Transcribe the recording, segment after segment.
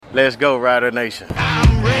Let's go, Rider Nation.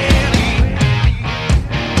 I'm ready.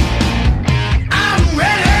 I'm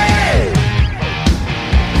ready.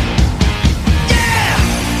 Yeah,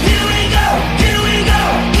 here we go. Here we go.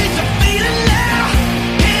 Get the feeling now.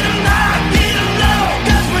 Hit 'em high, hit 'em low,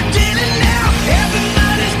 'cause we're dealing now.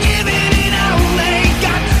 Everybody's giving it all they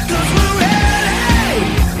got, 'cause we're ready.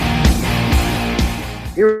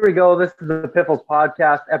 Here we go. This is the Piffles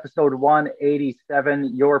Podcast, episode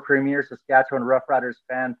 187, your premier Saskatchewan Roughriders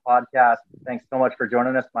fan podcast. Thanks so much for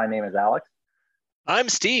joining us. My name is Alex. I'm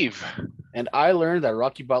Steve. And I learned that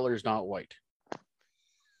Rocky Butler is not white.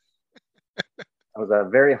 That was a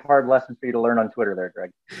very hard lesson for you to learn on Twitter there,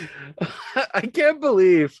 Greg. I can't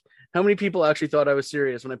believe how many people actually thought I was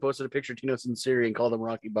serious when I posted a picture of Tino Sinceri and called him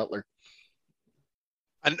Rocky Butler.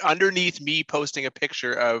 And underneath me posting a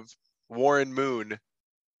picture of Warren Moon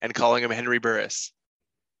and calling him Henry Burris.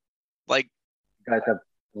 Like, You guys have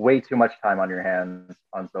way too much time on your hands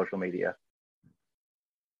on social media.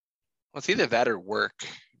 well, it's either that or work. I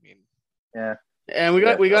mean, Yeah. And we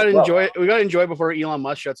got to enjoy before Elon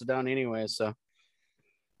Musk shuts it down anyway. So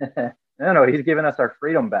No, he's giving us our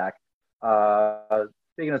freedom back.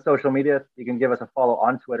 Speaking of social media, you can give us a follow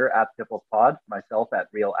on Twitter at PifflesPod, myself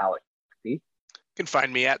at RealAlexC. you can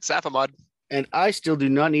find me at Safamod. and I still do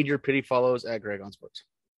not need your pity follows at Greg on Sports.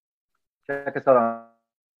 Check us out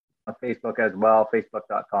on Facebook as well,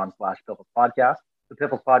 facebook.com/Piffles Podcast. The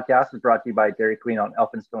Piffles Podcast is brought to you by Dairy Queen on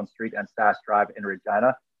Elphinstone Street and Sass Drive in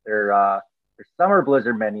Regina. Their summer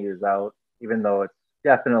blizzard menu is out, even though it's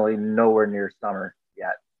definitely nowhere near summer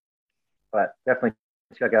yet. But definitely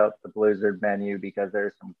check out the blizzard menu because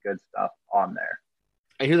there's some good stuff on there.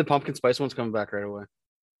 I hear the pumpkin spice one's coming back right away.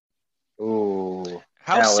 Ooh.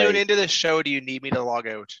 How can't soon wait. into the show do you need me to log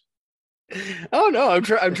out? Oh no, I'm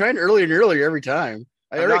trying earlier and earlier every time.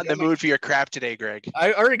 I'm not in the mood for your crap today, Greg.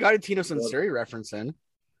 I already got a Tino Sinceri reference in.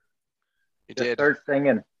 You Just did. start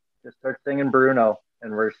singing Bruno,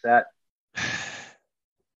 and we're set.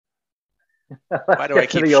 Why do I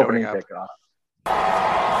keep showing up? Kickoff.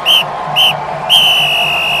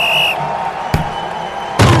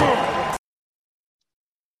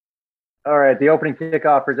 All right, the opening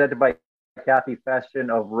kickoff presented by Kathy Festian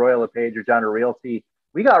of Royal LePage Regina Realty.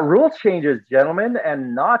 We got rule changes, gentlemen,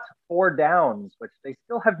 and not 4 downs, which they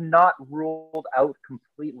still have not ruled out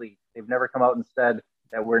completely. They've never come out and said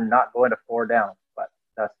that we're not going to 4 downs, but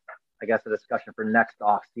that's, I guess, a discussion for next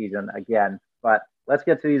off season again. But let's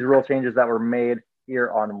get to these rule changes that were made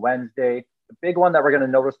here on Wednesday. The big one that we're going to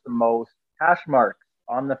notice the most, hash marks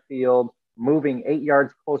on the field moving 8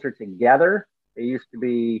 yards closer together. They used to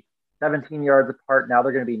be 17 yards apart. Now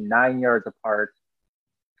they're going to be 9 yards apart,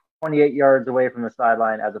 28 yards away from the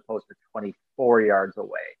sideline as opposed to 24 yards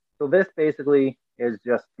away. So this basically is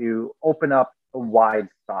just to open up the wide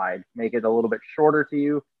side, make it a little bit shorter to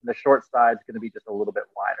you. And the short side is going to be just a little bit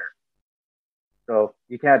wider. So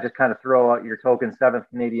you can't just kind of throw out your token 7th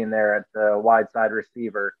Canadian there at the wide side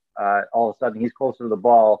receiver. All of a sudden he's closer to the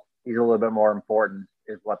ball. He's a little bit more important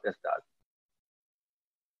is what this does.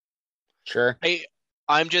 Sure.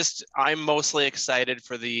 I'm mostly excited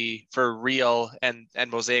for Real and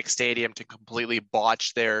Mosaic Stadium to completely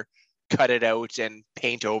botch their cut it out and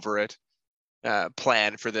paint over it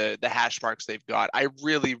plan for the hash marks they've got. I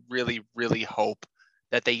really, really, really hope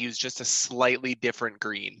that they use just a slightly different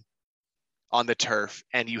green on the turf,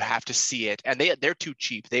 and you have to see it. And they're too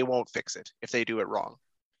cheap. They won't fix it if they do it wrong.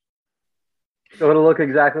 So it'll look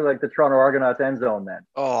exactly like the Toronto Argonauts end zone then.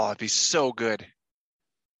 Oh, it'd be so good.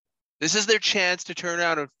 This is their chance to turn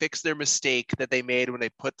around and fix their mistake that they made when they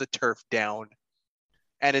put the turf down.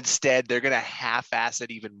 And instead, they're going to half-ass it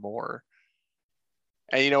even more.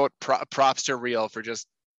 And you know what? Props to Real for just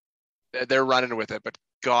they're running with it. But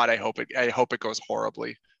God, I hope it goes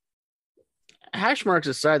horribly. Hash marks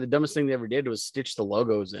aside, the dumbest thing they ever did was stitch the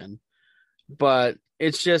logos in. But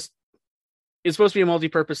it's supposed to be a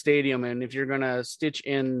multi-purpose stadium, and if you're going to stitch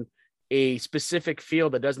in a specific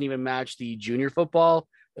field that doesn't even match the junior football,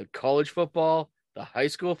 the college football, the high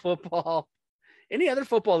school football, any other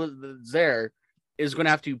football that's there is going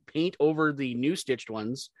to have to paint over the new stitched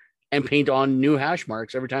ones and paint on new hash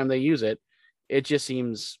marks every time they use it. It just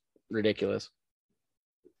seems ridiculous.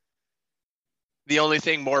 The only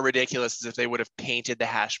thing more ridiculous is if they would have painted the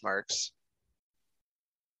hash marks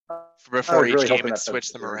before each game and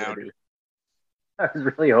switched them around. I was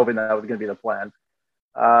really hoping that was going to be the plan.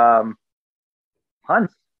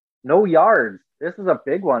 Punts, no yards. This is a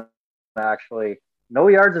big one, actually. No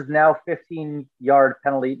yards is now 15-yard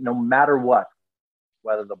penalty no matter what,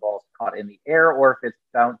 whether the ball's caught in the air or if it's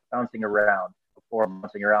bouncing around. Before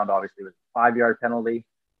bouncing around, obviously, was a 5-yard penalty.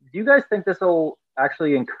 Do you guys think this will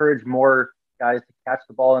actually encourage more guys to catch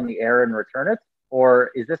the ball in the air and return it?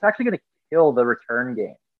 Or is this actually going to kill the return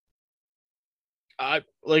game?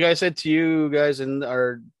 Like I said to you guys in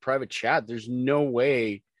our private chat, there's no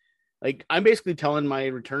way. Like, I'm basically telling my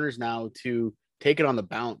returners now to take it on the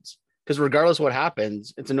bounce, because regardless of what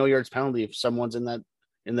happens, it's a no yards penalty if someone's in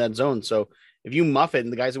that zone. So if you muff it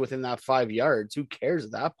and the guys are within that 5 yards, who cares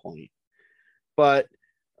at that point? But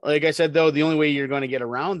like I said, though, the only way you're going to get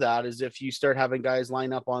around that is if you start having guys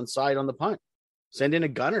line up on side on the punt, send in a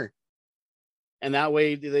gunner, and that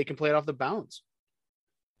way they can play it off the bounce.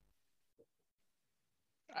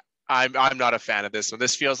 I'm not a fan of this one.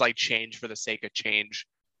 This feels like change for the sake of change.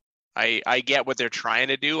 I get what they're trying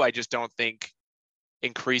to do. I just don't think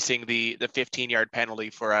increasing the 15-yard penalty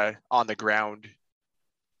for on the ground,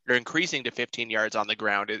 or increasing to 15 yards on the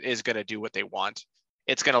ground is going to do what they want.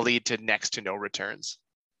 It's going to lead to next to no returns.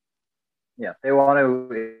 Yeah, they want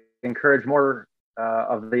to encourage more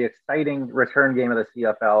of the exciting return game of the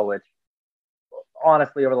CFL, which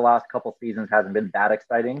honestly over the last couple seasons hasn't been that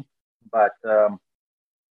exciting, but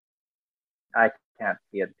I can't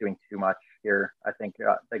see it doing too much here. I think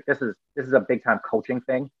like this is a big time coaching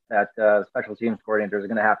thing that special teams coordinators are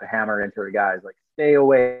going to have to hammer into the guys, like stay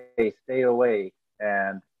away,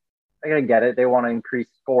 and I gotta get it. They want to increase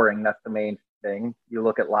scoring. That's the main thing. You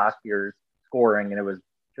look at last year's scoring, and it was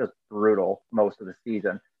just brutal most of the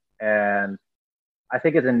season. And I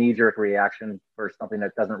think it's a knee-jerk reaction for something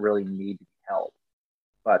that doesn't really need to be held.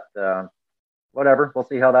 But whatever, we'll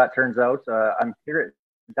see how that turns out. I'm curious.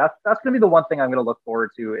 That's going to be the one thing I'm going to look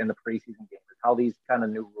forward to in the preseason game, is how these kind of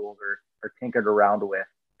new rules are tinkered around with,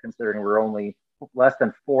 considering we're only less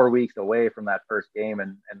than 4 weeks away from that first game,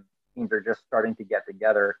 and teams are just starting to get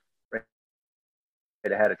together right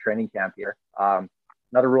ahead of training camp here.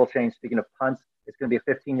 Another rule change, speaking of punts, it's going to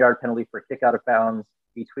be a 15-yard penalty for kick out of bounds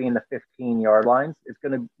between the 15-yard lines.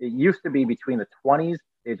 It used to be between the 20s.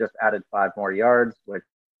 They just added 5 more yards, which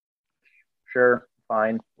sure,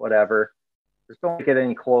 fine, whatever. Just don't get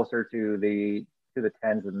any closer to the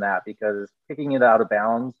 10s than that, because kicking it out of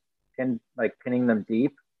bounds and like pinning them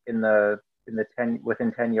deep in the 10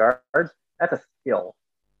 within 10 yards, that's a skill.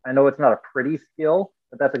 I know it's not a pretty skill,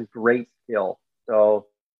 but that's a great skill. So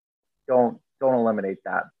don't eliminate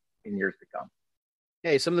that in years to come.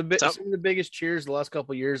 Hey, some of the biggest cheers the last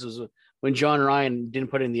couple of years was when John Ryan didn't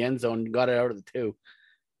put it in the end zone and got it out of the 2.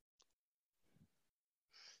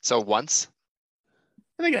 So once?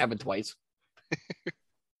 I think it happened twice.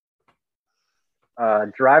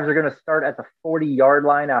 Drives are going to start at the 40-yard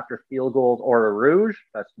line after field goals or a rouge.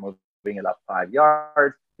 That's moving it up 5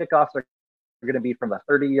 yards. Kickoffs are going to be from the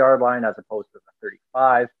 30-yard line as opposed to the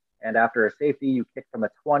 35. And after a safety, you kick from the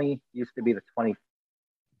 20. Used to be the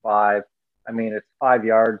 25. I mean, it's 5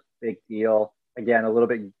 yards, big deal. Again, a little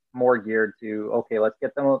bit more geared to, okay, let's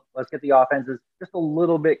get the offenses just a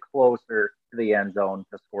little bit closer to the end zone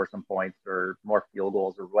to score some points or more field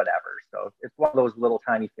goals or whatever. So it's one of those little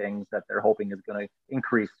tiny things that they're hoping is going to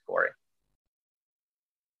increase scoring.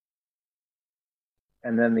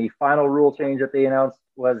 And then the final rule change that they announced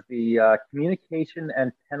was the communication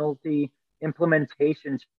and penalty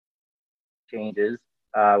implementation changes,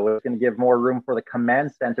 was going to give more room for the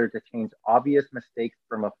command center to change obvious mistakes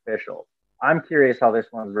from officials. I'm curious how this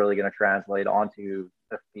one's really going to translate onto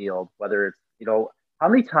the field, whether it's, how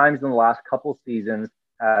many times in the last couple seasons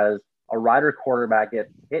has a Rider quarterback get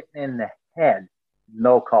hit in the head,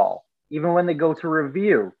 no call. Even when they go to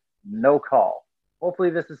review, no call. Hopefully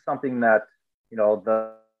this is something that,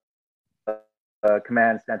 the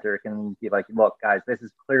command center can be like, look, guys, this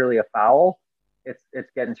is clearly a foul. It's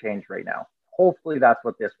getting changed right now. Hopefully that's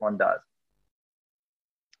what this one does.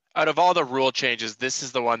 Out of all the rule changes, this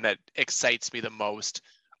is the one that excites me the most,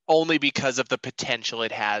 only because of the potential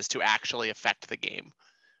it has to actually affect the game.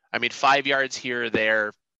 I mean, 5 yards here or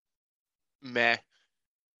there, might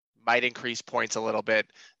increase points a little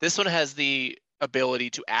bit. This one has the ability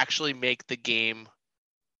to actually make the game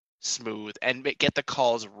smooth and get the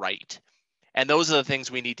calls right. And those are the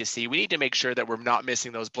things we need to see. We need to make sure that we're not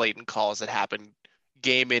missing those blatant calls that happen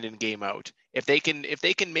game in and game out. If they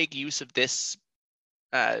can make use of this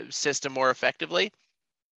system more effectively,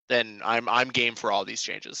 then I'm game for all these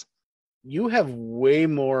changes. You have way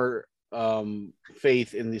more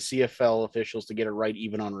faith in the CFL officials to get it right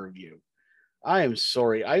even on review. I am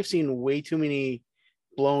sorry. I've seen way too many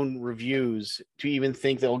blown reviews to even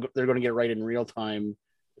think they're going to get it right in real time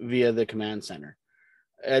via the command center.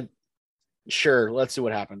 Sure, let's see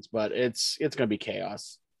what happens, but it's going to be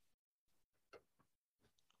chaos.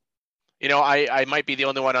 I might be the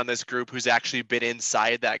only one on this group who's actually been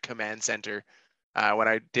inside that command center when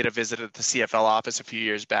I did a visit at the CFL office a few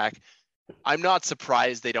years back. I'm not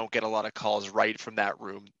surprised they don't get a lot of calls right from that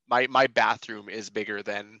room. My bathroom is bigger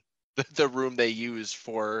than the room they use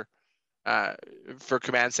for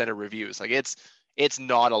command center reviews. Like it's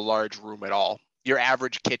not a large room at all. Your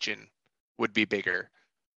average kitchen would be bigger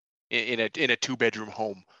in a 2-bedroom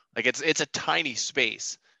home. Like it's a tiny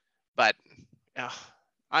space, but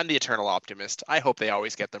I'm the eternal optimist. I hope they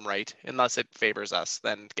always get them right, unless it favors us,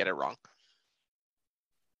 then get it wrong.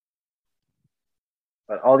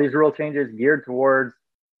 But all these rule changes geared towards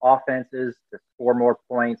offenses to score more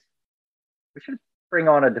points. We should bring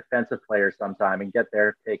on a defensive player sometime and get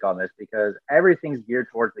their take on this, because everything's geared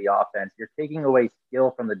towards the offense. You're taking away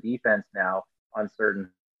skill from the defense now on certain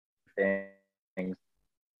things.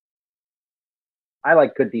 I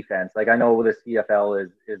like good defense. Like, I know the CFL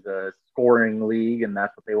is a scoring league, and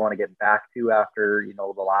that's what they want to get back to after,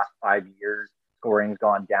 the last 5 years. Scoring's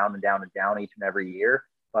gone down and down and down each and every year.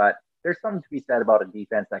 But there's something to be said about a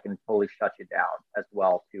defense that can totally shut you down as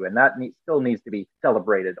well, too. And that still needs to be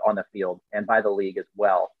celebrated on the field and by the league as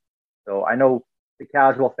well. So I know the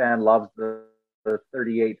casual fan loves the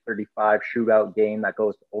 38-35 shootout game that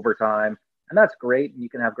goes to overtime. And that's great. You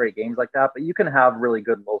can have great games like that, but you can have really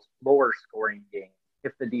good lower scoring games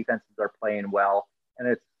if the defenses are playing well. And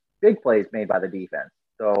it's big plays made by the defense.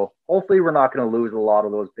 So hopefully we're not going to lose a lot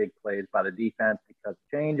of those big plays by the defense because of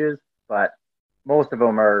changes, but most of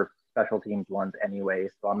them are special teams ones anyway.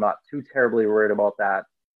 So I'm not too terribly worried about that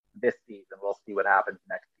this season. We'll see what happens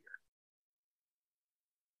next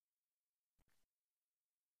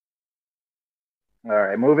year. All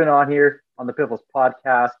right, moving on here on the Piffles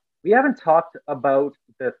podcast. We haven't talked about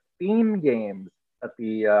the theme games that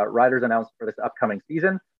the Riders announced for this upcoming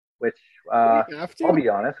season, which I'll be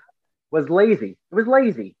honest, was lazy. It was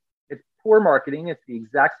lazy. It's poor marketing. It's the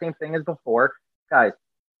exact same thing as before. Guys,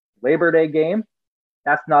 Labor Day game,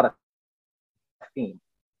 that's not a theme.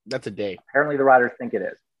 That's a day. Apparently the Riders think it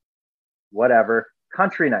is. Whatever.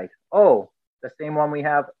 Country night. Oh, the same one we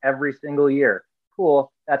have every single year.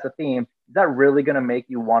 Cool. That's a theme. Is that really going to make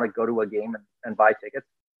you want to go to a game and buy tickets?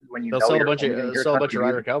 When they'll sell a bunch of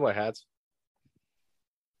Rider Cowboy hats.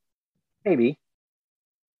 Maybe.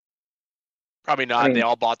 Probably not. I mean, they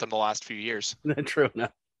all bought them the last few years. True enough.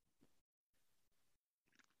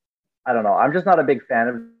 I don't know. I'm just not a big fan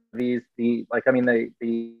of these. I'm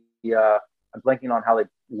blanking on how they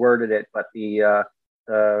worded it, but the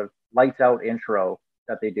lights out intro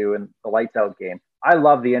that they do in the lights out game. I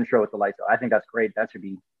love the intro with the lights out. I think that's great. That should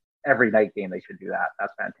be every night game. They should do that.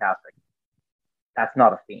 That's fantastic. That's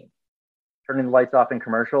not a theme. Turning the lights off in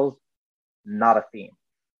commercials, not a theme.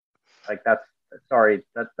 Like that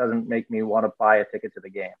doesn't make me want to buy a ticket to the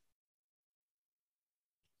game.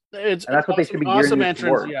 And that's what they should be awesome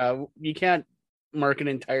entrance. Yeah, you can't mark an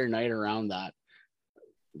entire night around that.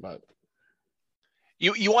 But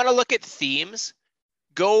you want to look at themes?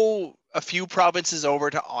 Go a few provinces over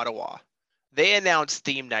to Ottawa. They announce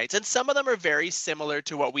theme nights, and some of them are very similar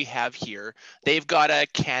to what we have here. They've got a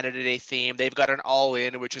Canada Day theme. They've got an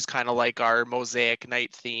all-in, which is kind of like our Mosaic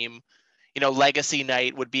night theme. Legacy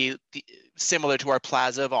night would be similar to our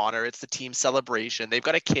Plaza of Honor. It's the team celebration. They've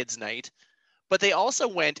got a kids night, but they also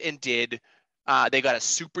went and did. They got a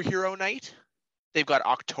superhero night. They've got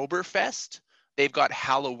Oktoberfest. They've got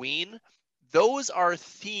Halloween. Those are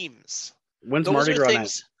themes. When's Mardi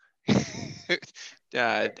Gras night?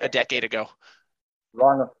 A decade ago.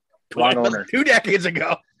 Wrong owner. 2 decades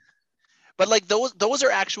ago. But like those are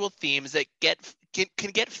actual themes that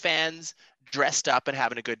can get fans dressed up and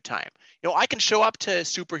having a good time. I can show up to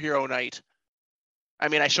superhero night. I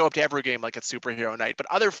mean, I show up to every game like it's superhero night, but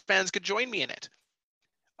other fans could join me in it.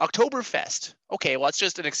 Oktoberfest. Okay, well, it's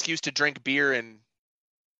just an excuse to drink beer and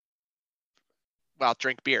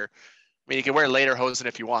drink beer. I mean, you can wear lederhosen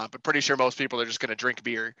if you want, but pretty sure most people are just going to drink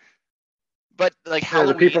beer. But like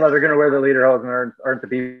Halloween, the people that are going to wear the lederhosen aren't the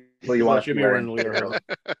people you want to be wearing the lederhosen.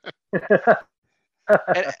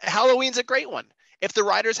 And Halloween's a great one. If the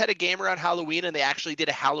Riders had a game around Halloween and they actually did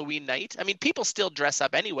a Halloween night, I mean, people still dress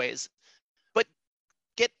up anyways. But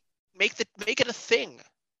make it a thing.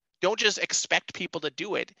 Don't just expect people to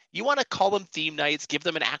do it. You want to call them theme nights, give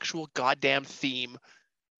them an actual goddamn theme,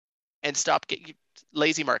 and stop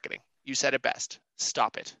lazy marketing. You said it best.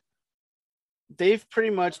 Stop it. They've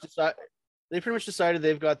pretty much decided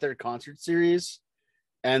they've got their concert series,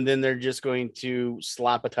 and then they're just going to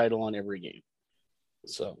slap a title on every game.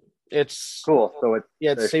 So it's cool. So it's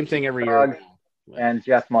the same thing every year. And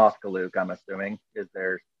Jeff Moskaluke, I'm assuming, is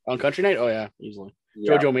theirs on country night. Oh yeah, easily.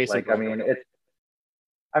 Yeah, Jojo Mason.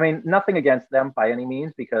 I mean, nothing against them by any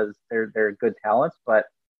means because they're good talents, but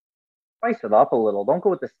spice it up a little. Don't go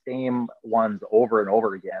with the same ones over and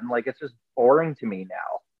over again. Like, it's just boring to me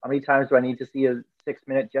now. How many times do I need to see a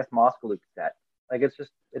 6-minute Jess Moskaluk set? Like,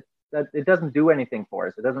 it doesn't do anything for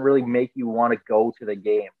us. It doesn't really make you want to go to the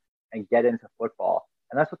game and get into football.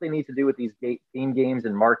 And that's what they need to do with these theme games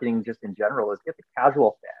and marketing just in general, is get the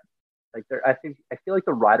casual fans. Like, I feel like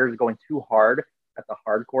the Riders are going too hard at the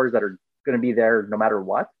hardcores that are going to be there no matter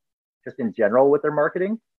what, just in general with their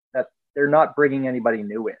marketing, that they're not bringing anybody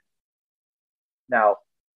new in. Now,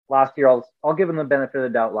 last year, I'll give them the benefit of the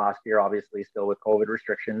doubt. Last year, obviously, still with COVID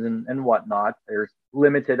restrictions and whatnot, they're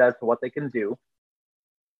limited as to what they can do.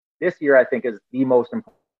 This year, I think, is the most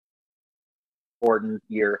important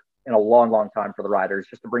year in a long, long time for the Riders,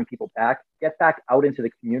 just to bring people back, get back out into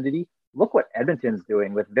the community. Look what Edmonton's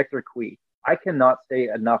doing with Victor Cui. I cannot say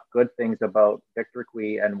enough good things about Victor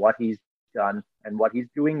Cui and what he's done and what he's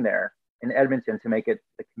doing there in Edmonton to make it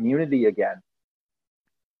the community again.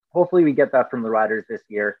 Hopefully we get that from the Riders this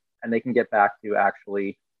year, and they can get back to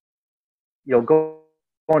actually,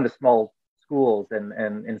 going to small schools and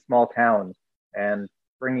in small towns and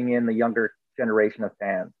bringing in the younger generation of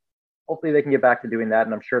fans. Hopefully they can get back to doing that,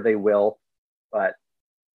 and I'm sure they will, but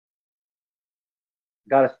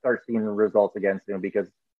got to start seeing the results again soon, because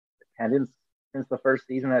attendance since the first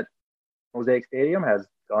season at Mosaic Stadium has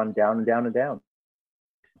gone down and down and down.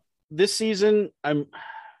 This season,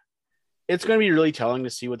 it's going to be really telling to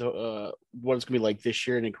see what it's going to be like this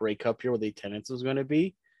year in a Grey Cup year, what the attendance is going to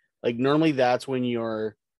be. Like, normally that's when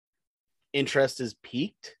your interest is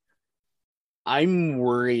peaked. I'm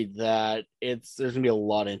worried that there's going to be a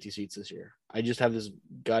lot of empty seats this year. I just have this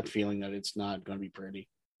gut feeling that it's not going to be pretty.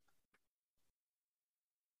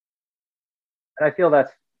 And I feel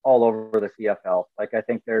that's all over the CFL. Like, I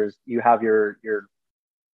think you have your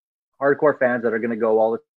hardcore fans that are going to go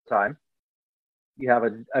all the time. You have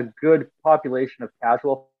a good population of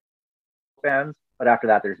casual fans, but after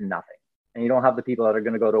that, there's nothing. And you don't have the people that are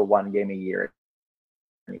going to go to one game a year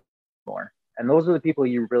anymore. And those are the people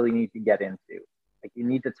you really need to get into. Like, you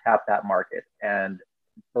need to tap that market. And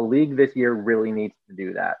the league this year really needs to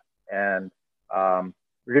do that. And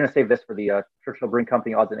we're going to save this for the Churchill Brewing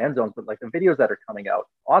Company odds and end zones, but like the videos that are coming out,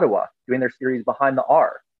 Ottawa doing their series Behind the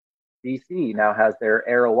R. BC now has their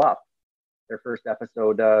Arrow Up. Their first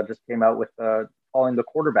episode just came out with calling the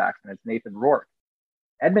quarterbacks, and it's Nathan Rourke.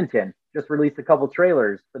 Edmonton just released a couple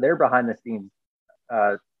trailers for their behind the scenes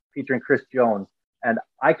featuring Chris Jones. And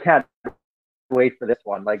I can't wait for this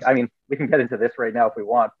one. Like, I mean, we can get into this right now if we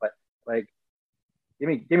want, but like,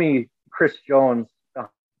 give me Chris Jones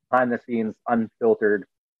behind the scenes, unfiltered.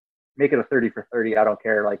 Make it a 30 for 30. I don't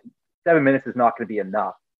care. Like, 7 minutes is not going to be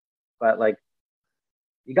enough, but like,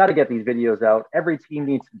 you got to get these videos out. Every team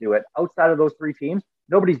needs to do it. Outside of those three teams,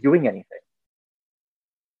 nobody's doing anything.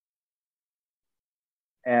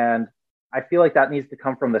 And I feel like that needs to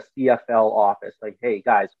come from the CFL office. Like, hey,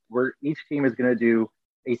 guys, each team is going to do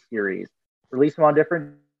a series. Release them on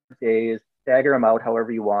different days, stagger them out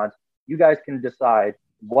however you want. You guys can decide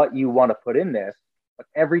what you want to put in this, but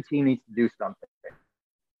every team needs to do something.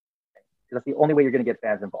 That's the only way you're going to get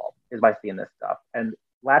fans involved, is by seeing this stuff and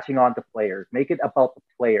latching on to players. Make it about the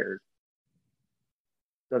players.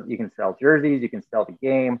 So you can sell jerseys, you can sell the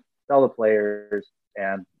game, sell the players,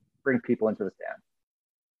 and bring people into the stand.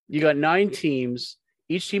 You got 9 teams.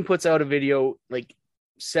 Each team puts out a video, like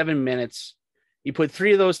 7 minutes. You put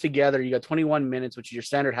 3 of those together. You got 21 minutes, which is your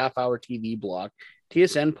standard half-hour TV block.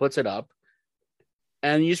 TSN puts it up,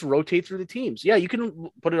 and you just rotate through the teams. Yeah, you can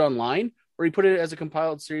put it online, or you put it as a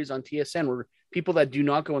compiled series on TSN, where people that do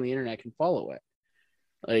not go on the internet can follow it.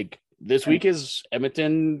 Like, this week is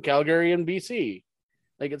Edmonton, Calgary, and BC.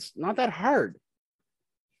 Like, it's not that hard.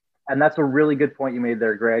 And that's a really good point you made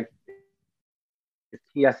there, Greg. It's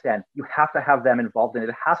TSN. You have to have them involved in it.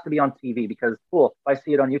 It has to be on TV, because, cool, if I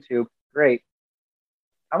see it on YouTube, great.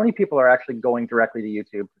 How many people are actually going directly to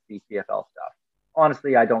YouTube to see CFL stuff?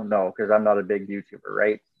 Honestly, I don't know, because I'm not a big YouTuber,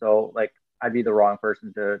 right? So, like, I'd be the wrong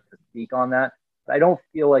person to speak on that. But I don't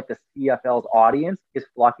feel like the CFL's audience is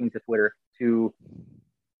flocking to Twitter, to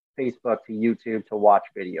Facebook, to YouTube to watch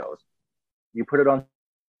videos. You put it on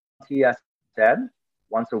TSN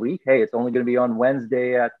once a week. Hey, it's only going to be on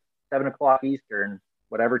Wednesday at 7 o'clock Eastern,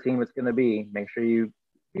 whatever team it's going to be. Make sure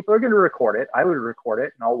people are going to record it. I would record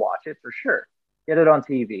it and I'll watch it for sure. Get it on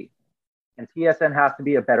TV. And TSN has to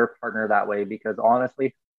be a better partner that way, because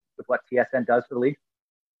honestly, with what TSN does for the league,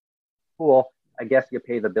 cool, I guess you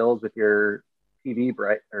pay the bills with your TV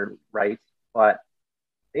rights, but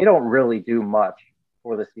they don't really do much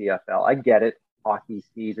for the CFL. I get it. Hockey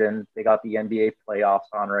season. They got the NBA playoffs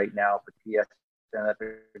on right now for TSN that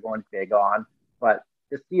they're going big on. But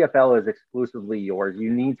the CFL is exclusively yours.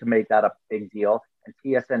 You need to make that a big deal. And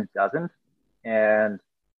TSN doesn't. And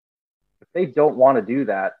If they don't want to do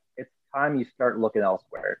that, it's time you start looking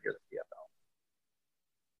elsewhere if you're the CFL.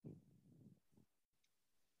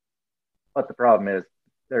 But the problem is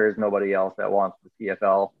there is nobody else that wants the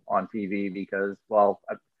CFL on TV because, well,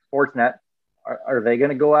 Sportsnet, are they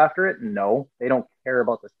going to go after it? No, they don't care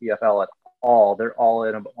about the CFL at all. They're all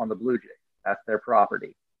in on the Blue Jays. That's their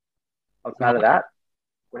property. Outside of that,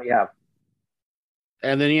 what do you have?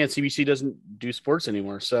 And then CBC doesn't do sports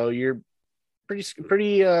anymore, so you're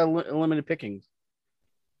pretty limited pickings.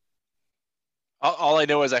 All I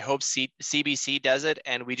know is I hope CBC does it,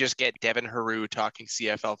 and we just get Devin Haru talking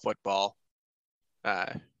CFL football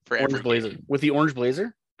for every Blazer game. with the Orange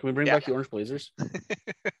Blazer. Can we bring back the Orange Blazers?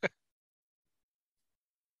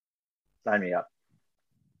 Sign me up.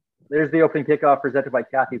 There's the opening kickoff presented by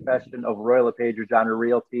Kathy Festian of Royal LePage Regina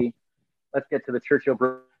Realty. Let's get to the Churchill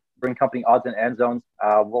Brewing Company odds and end zones.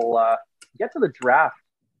 We'll get to the draft.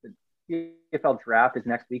 The CFL draft is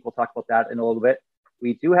next week. We'll talk about that in a little bit.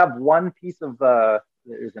 We do have one piece of that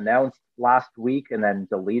was announced last week and then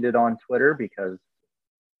deleted on Twitter because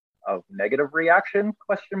of negative reaction, ?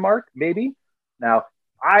 Maybe. Now,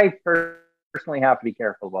 I personally have to be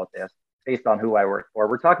careful about this based on who I work for.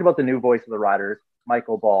 We're talking about the new voice of the Riders,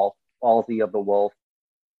 Michael Ball, Ballsy of the Wolf,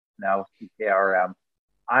 now CKRM.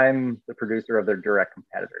 I'm the producer of their direct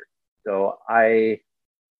competitor. So I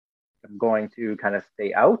am going to kind of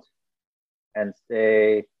stay out and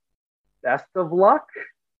say best of luck. ?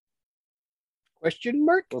 We'll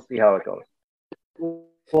see how it goes.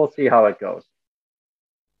 We'll see how it goes.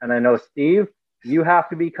 And I know, Steve, you have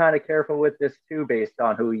to be kind of careful with this too based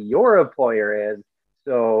on who your employer is.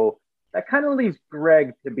 So that kind of leaves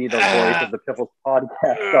Greg to be the voice of the Piffles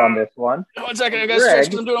podcast on this one. 1 second, I got to stretch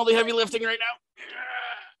because I'm doing all the heavy lifting right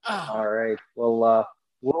now. All right. Well,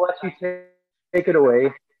 we'll let you take it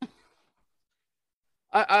away.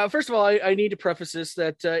 First of all, I need to preface this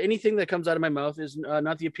that anything that comes out of my mouth is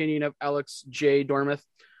not the opinion of Alex J. Dormuth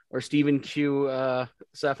or Stephen Q.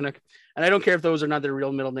 Safanick. And I don't care if those are not their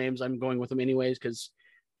real middle names. I'm going with them anyways because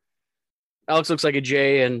Alex looks like a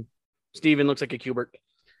J and Stephen looks like a Qbert.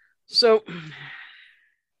 So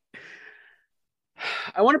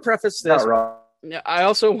I want to preface this. I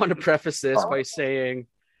also want to preface this by saying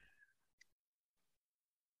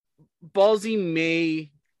Ballsy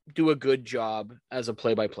may do a good job as a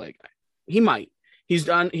play-by-play guy. He might. He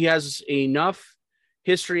has enough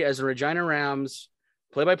history as a Regina Rams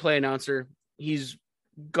play-by-play announcer. He's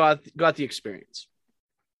got the experience.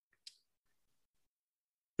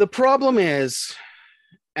 The problem is,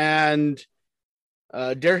 and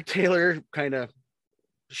Derek Taylor kind of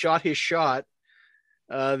shot his shot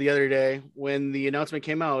the other day when the announcement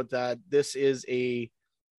came out that this is a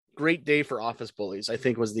great day for office bullies, I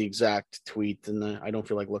think was the exact tweet, and I don't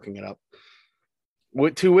feel like looking it up.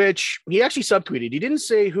 To which he actually subtweeted. He didn't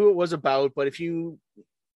say who it was about, but if you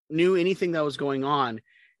knew anything that was going on,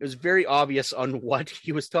 it was very obvious on what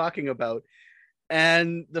he was talking about.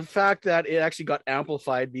 And the fact that it actually got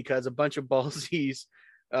amplified because a bunch of Ballsy's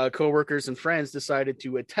co-workers and friends decided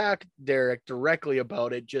to attack Derek directly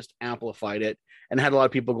about it, just amplified it and had a lot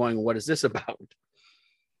of people going, what is this about?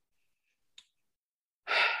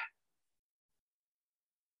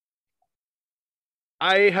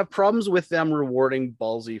 I have problems with them rewarding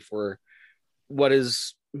Ballsy for what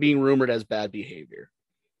is being rumored as bad behavior.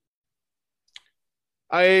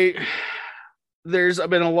 There's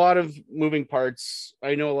been a lot of moving parts.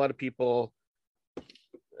 I know a lot of people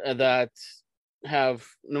that have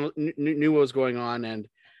knew what was going on, and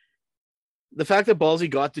the fact that Ballsy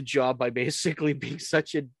got the job by basically being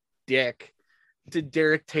such a dick to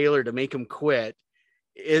Derek Taylor to make him quit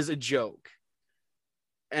is a joke.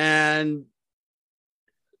 And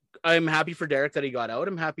I'm happy for Derek that he got out.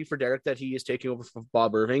 I'm happy for Derek that he is taking over from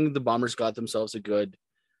Bob Irving. The Bombers got themselves a good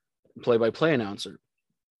play-by-play announcer.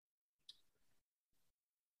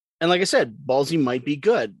 And like I said, Ballsy might be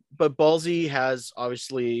good, but Ballsy has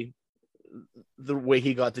obviously the way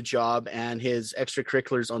he got the job and his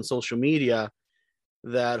extracurriculars on social media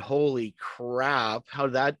that, holy crap, how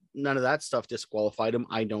that none of that stuff disqualified him,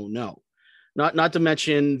 I don't know. Not to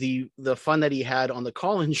mention the fun that he had on the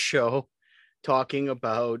Collins show talking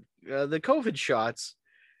about the COVID shots.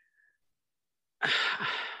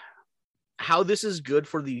 How this is good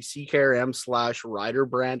for the CKRM/Rider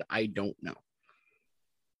brand, I don't know.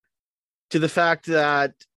 To the fact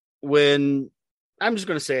that when, I'm just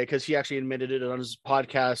going to say it because he actually admitted it on his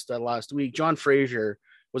podcast last week, John Fraser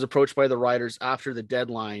was approached by the Riders after the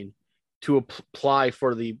deadline to apply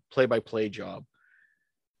for the play-by-play job.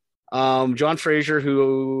 John Fraser,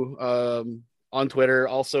 who on Twitter,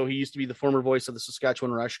 also he used to be the former voice of the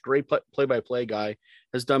Saskatchewan Rush, great play-by-play guy,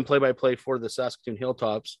 has done play-by-play for the Saskatoon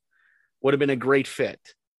Hilltops. would have been a great fit.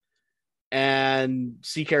 And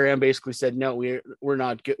CKRM basically said, no, we're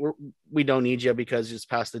not good. We don't need you because it's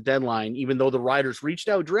past the deadline, even though the riders reached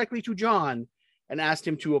out directly to John and asked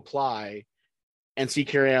him to apply. And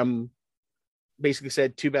CKRM basically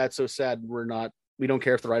said, too bad, so sad. We don't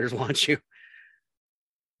care if the riders want you.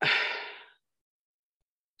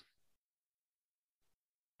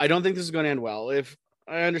 I don't think this is going to end well. If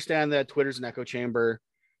I understand that Twitter's an echo chamber,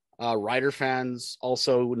 rider fans,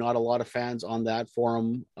 also not a lot of fans on that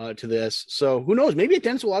forum to this. So who knows? Maybe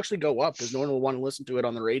attendance will actually go up because no one will want to listen to it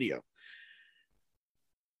on the radio.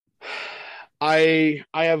 I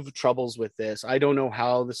have troubles with this. I don't know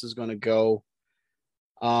how this is going to go.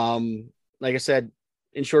 Like I said,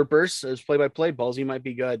 in short bursts, as play-by-play, Ballsy might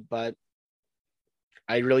be good, but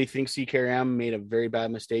I really think CKRM made a very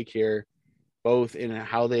bad mistake here, both in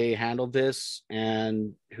how they handled this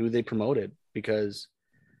and who they promoted, because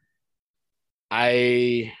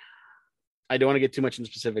I don't want to get too much into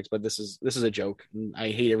specifics, but this is a joke. I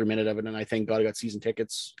hate every minute of it, and I thank God I got season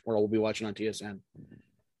tickets, or I'll be watching on TSN.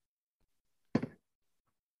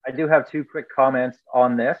 I do have two quick comments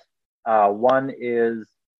on this. One is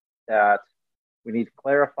that we need to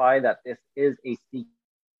clarify that this is a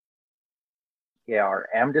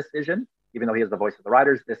CKRM decision. Even though he is the voice of the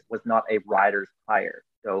riders, this was not a riders hire.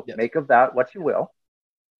 So yes. Make of that what you will.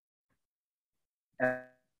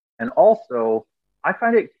 And also, I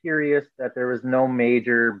find it curious that there was no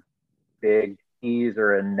major big tease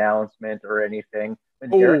or announcement or anything. When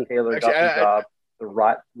Derek Taylor got the job, the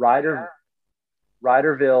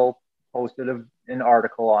Riderville posted an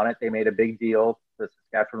article on it. They made a big deal. The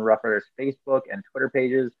Saskatchewan Roughriders Facebook and Twitter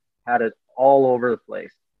pages had it all over the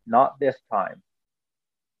place. Not this time.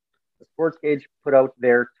 The Sports Gauge put out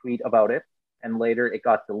their tweet about it, and later it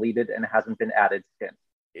got deleted and hasn't been added since.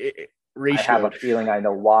 I have a feeling I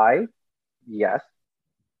know why. Yes,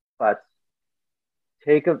 but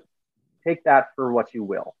take that for what you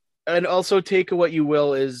will. And also take what you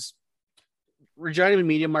will is Regina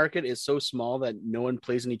Media Market is so small that no one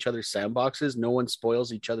plays in each other's sandboxes. No one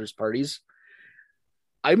spoils each other's parties.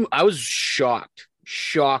 I was shocked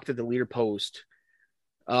that the Leader Post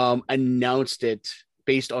announced it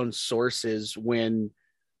based on sources when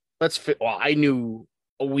I knew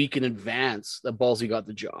a week in advance that Ballsy got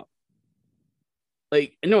the job.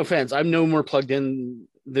 Like, no offense, I'm no more plugged in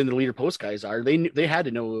than the Leader Post guys are. They had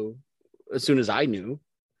to know as soon as I knew.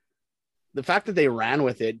 The fact that they ran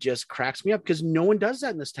with it just cracks me up because no one does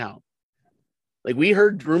that in this town. Like, we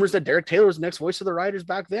heard rumors that Derek Taylor was the next voice of the Riders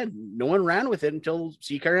back then. No one ran with it until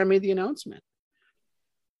CKRM made the announcement.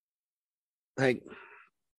 Like,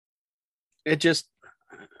 it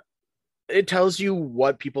tells you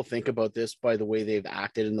what people think about this by the way they've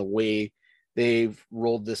acted and the way they've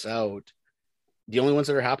rolled this out. The only ones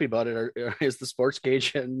that are happy about it is the Sports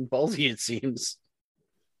Gauge and Ballsy, it seems.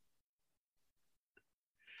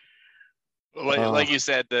 Like you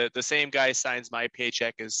said, the same guy signs my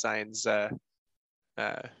paycheck as signs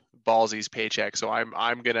Ballsy's paycheck. So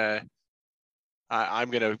I'm gonna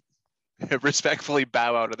respectfully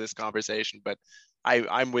bow out of this conversation. But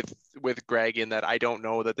I'm with Greg in that I don't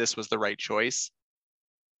know that this was the right choice.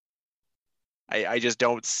 I just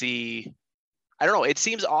don't see. I don't know. It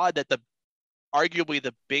seems odd that arguably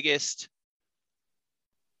the biggest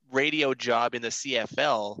radio job in the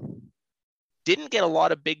CFL didn't get a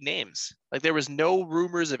lot of big names. Like, there was no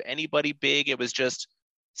rumors of anybody big. It was just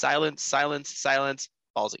silence,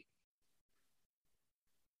 Ballsy.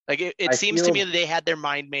 Like, it seems to me that they had their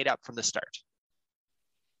mind made up from the start.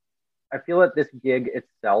 I feel that this gig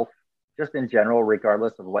itself, just in general,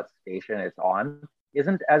 regardless of what station it's on,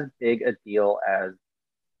 isn't as big a deal as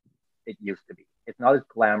it used to be. It's not as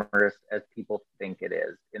glamorous as people think it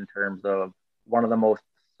is in terms of one of the most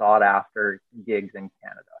sought after gigs in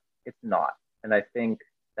Canada. It's not. And I think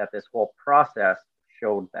that this whole process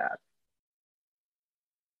showed that.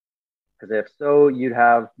 Because if so, you'd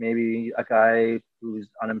have maybe a guy who's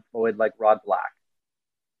unemployed like Rod Black.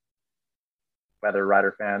 Whether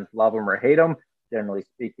Rider fans love him or hate him, generally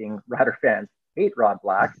speaking, Rider fans hate Rod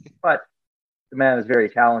Black, but the man is very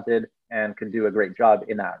talented and can do a great job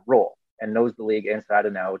in that role and knows the league inside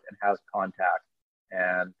and out and has contacts.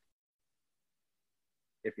 And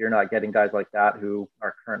if you're not getting guys like that who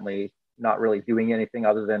are currently not really doing anything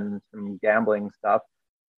other than some gambling stuff,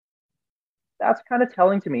 that's kind of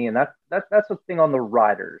telling to me. And that's the thing on the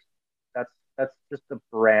Riders. That's just the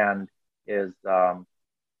brand is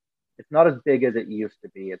it's not as big as it used to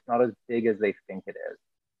be. It's not as big as they think it is.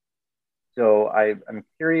 So I'm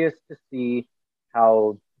curious to see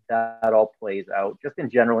how that all plays out, just in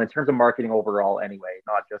general, in terms of marketing overall anyway,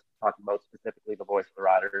 not just talking about specifically the voice of the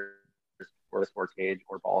Riders or the sports cage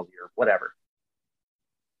or ballsy or whatever.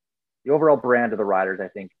 The overall brand of the Riders, I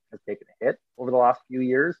think, has taken a hit over the last few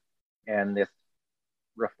years, and this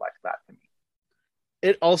reflects that to me.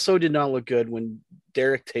 It also did not look good when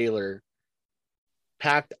Derek Taylor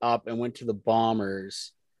packed up and went to the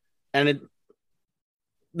Bombers, and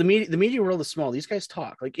the media world is small. These guys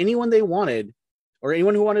talk like anyone they wanted, or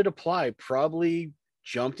anyone who wanted to apply probably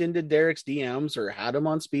jumped into Derek's DMs or had him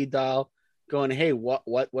on speed dial, going, "Hey,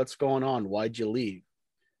 what's going on? Why'd you leave?"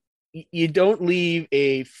 You don't leave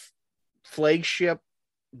a flagship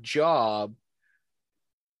job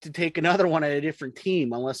to take another one at a different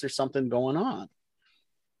team unless there's something going on.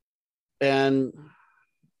 And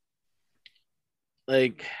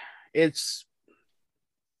like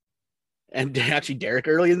and actually Derek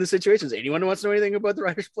early in the situations, anyone who wants to know anything about the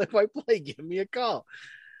Riders play-by-play, give me a call.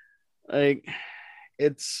 Like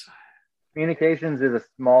it's communications is a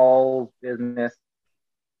small business.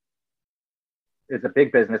 It's a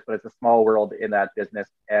big business, but it's a small world in that business,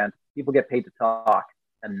 and people get paid to talk,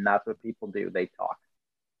 and that's what people do. They talk.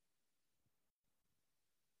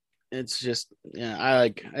 It's just, yeah,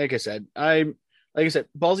 like I said,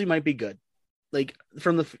 Ballsy might be good. Like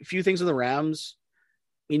from the few things in the Rams,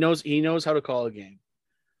 he knows how to call a game.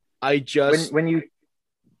 I just when you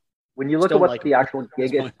look at what the actual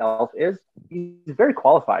gig itself is, he's very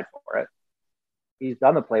qualified for it. He's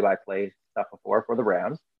done the play-by-play stuff before for the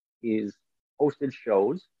Rams. He's hosted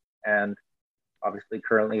shows and obviously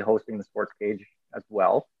currently hosting the Sports Cage as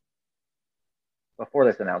well before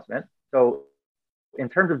this announcement. So in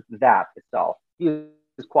terms of that itself, he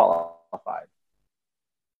is qualified.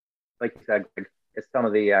 Like you said, it's some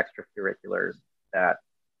of the extracurriculars that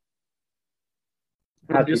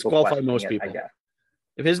would disqualify most it, people. I guess.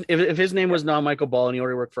 If his name was not Michael Ball and he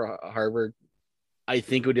already worked for Harvard, I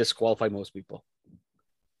think it would disqualify most people.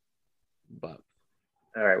 But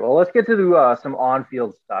all right, well, let's get to some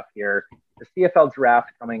on-field stuff here. The CFL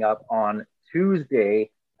draft coming up on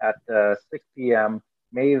Tuesday at 6 p.m.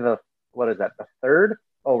 May the 3rd?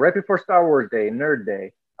 Oh, right before Star Wars Day, Nerd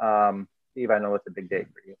Day. Steve, I know it's a big day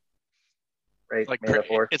for you. Right? Like May the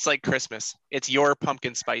 4th. It's like Christmas. It's your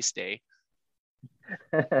pumpkin spice day.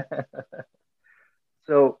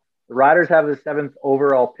 So the Riders have the 7th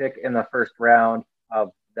overall pick in the first round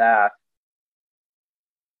of that.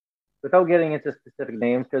 Without getting into specific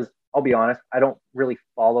names, because I'll be honest, I don't really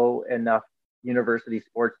follow enough university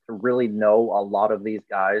sports to really know a lot of these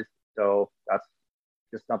guys. So that's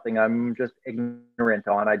just something I'm just ignorant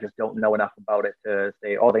on. I just don't know enough about it to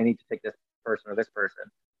say, oh, they need to take this person or this person.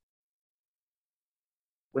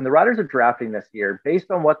 When the Riders are drafting this year, based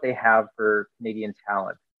on what they have for Canadian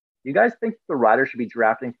talent, do you guys think the Riders should be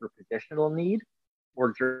drafting for positional need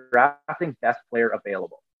or drafting best player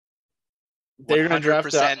available? They're going to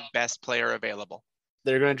draft best player available.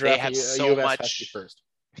 They're going to draft a U of S Husky first.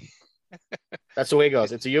 That's the way it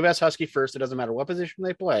goes. It's a U of S Husky first. It doesn't matter what position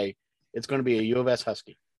they play. It's going to be a U of S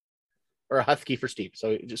Husky. Or a Husky for Steve.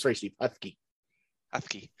 So, sorry, Steve. Husky.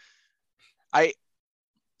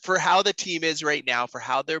 For how the team is right now, for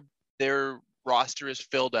how their roster is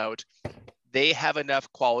filled out, they have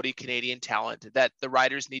enough quality Canadian talent that the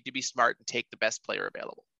Riders need to be smart and take the best player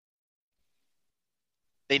available.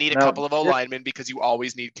 They need a couple of O-linemen because you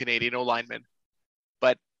always need Canadian O-linemen,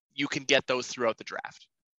 but you can get those throughout the draft.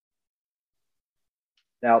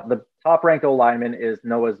 Now, the top-ranked O-lineman is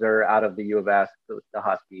Noah Zur out of the U of S, the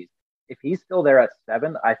Huskies. If he's still there at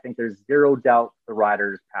 7, I think there's zero doubt the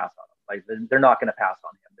Riders pass on him. Like, they're not going to pass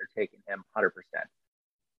on him. They're taking him 100%.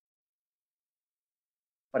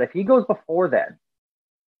 But if he goes before then,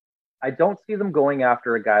 I don't see them going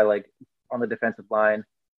after a guy like on the defensive line,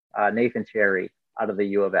 Nathan Cherry out of the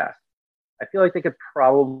U of S. I feel like they could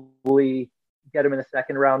probably get him in the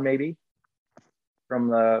second round, maybe from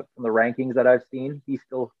the rankings that I've seen. He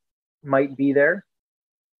still might be there.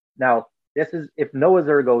 Now, this is if Noah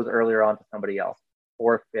Zur goes earlier on to somebody else,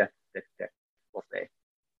 4th, 5th, 6th pick, we'll say.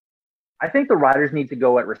 I think the Riders need to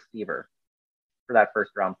go at receiver for that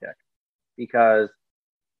first round pick because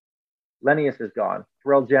Lennius is gone.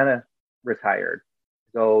 Terrell Jenna retired.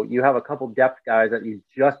 So you have a couple depth guys that you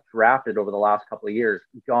just drafted over the last couple of years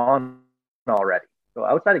gone already. So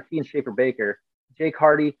outside of Kean Schaefer-Baker, Jake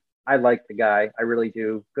Hardy, I like the guy. I really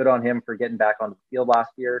do. Good on him for getting back on the field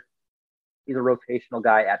last year. He's a rotational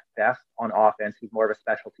guy at best on offense. He's more of a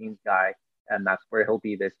special teams guy, and that's where he'll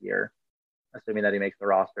be this year, assuming that he makes the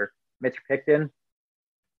roster. Mitch Picton,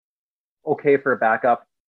 okay for a backup.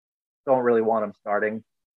 Don't really want him starting.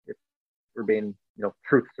 If we're being,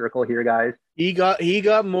 truth circle here, guys. He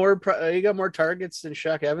got more targets than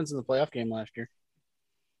Shaq Evans in the playoff game last year.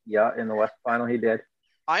 Yeah, in the West Final he did.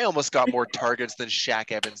 I almost got more targets than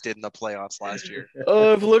Shaq Evans did in the playoffs last year.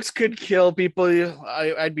 Oh, if looks could kill people,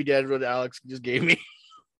 I'd be dead what Alex just gave me.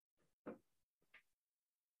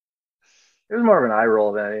 It was more of an eye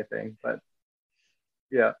roll than anything, but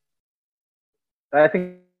yeah. I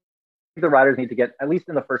think the Riders need to get, at least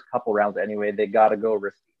in the first couple rounds anyway, they got to go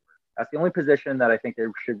receiver. That's the only position that I think they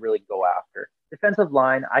should really go after. Defensive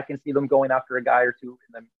line, I can see them going after a guy or two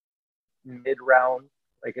in the mid round,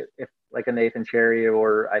 like if like a Nathan Cherry,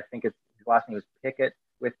 or I think his last name was Pickett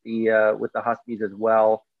with the Huskies as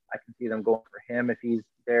well. I can see them going for him if he's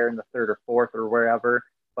there in the third or fourth or wherever.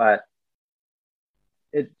 But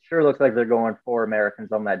it sure looks like they're going for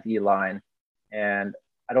Americans on that D line, and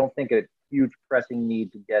I don't think a huge pressing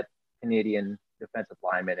need to get Canadian defensive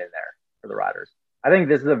linemen in there for the Riders. I think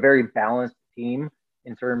this is a very balanced team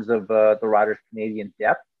in terms of the Riders' Canadian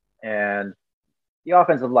depth, and the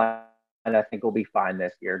offensive line I think will be fine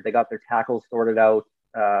this year. They got their tackles sorted out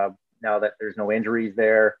now that there's no injuries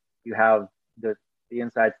there. You have the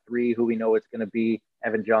inside three who we know it's going to be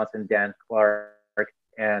Evan Johnson, Dan Clark,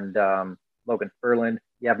 and Logan Furland.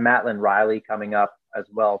 You have Matlin Riley coming up as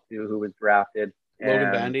well too, who was drafted.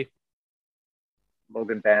 Logan Bandy.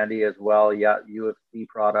 Logan Bandy as well. Yeah, UFC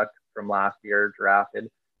product from last year, drafted.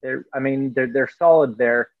 They're solid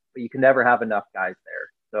there, but you can never have enough guys there.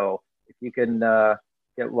 So if you can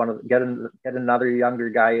get another younger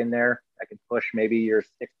guy in there that can push maybe your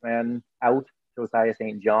sixth man out, Josiah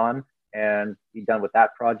St. John, and be done with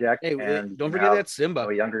that project. Hey, and don't forget that Simba.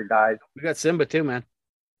 A younger guy. We got Simba too, man.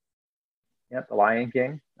 Yep, the Lion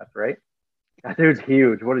King. That's right. That dude's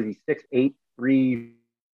huge. What is he? 6'8",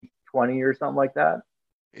 320 or something like that.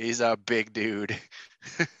 He's a big dude.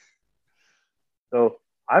 So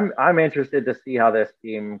I'm interested to see how this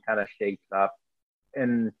team kind of shapes up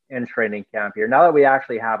in training camp here. Now that we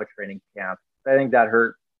actually have a training camp, I think that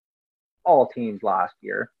hurt all teams last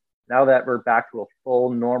year. Now that we're back to a full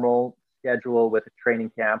normal schedule with a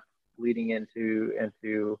training camp leading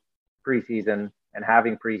into preseason and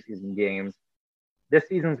having preseason games, this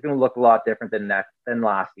season's going to look a lot different than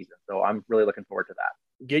last season. So I'm really looking forward to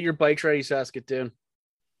that. Get your bikes ready, Saskatoon.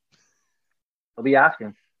 I'll be asking.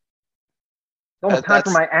 It's almost time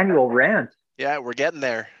for my annual rant. Yeah, we're getting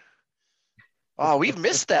there. Oh, we've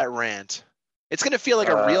missed that rant. It's going to feel like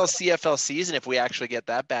a real CFL season if we actually get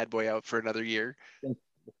that bad boy out for another year. It's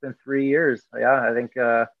been 3 years. Yeah, I think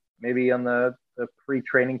maybe on the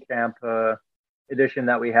pre-training camp edition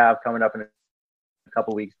that we have coming up in a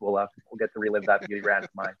couple weeks, we'll get to relive that beauty rant of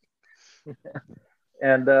mine.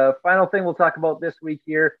 And final thing we'll talk about this week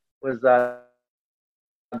here was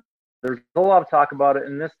there's a lot of talk about it,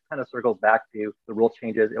 and this kind of circles back to the rule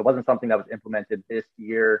changes. It wasn't something that was implemented this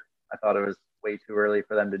year. I thought it was way too early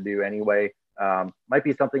for them to do anyway. Might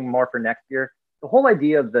be something more for next year. The whole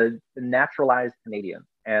idea of the naturalized Canadian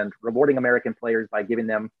and rewarding American players by giving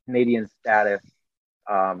them Canadian status.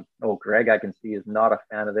 Greg, I can see, is not a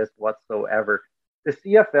fan of this whatsoever. The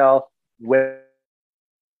CFL,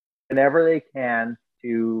 whenever they can,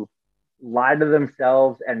 to lie to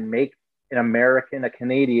themselves and make an American a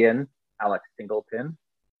Canadian, Alex Singleton,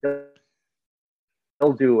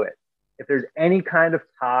 they'll do it. If there's any kind of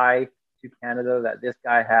tie to Canada that this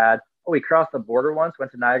guy had, he crossed the border once,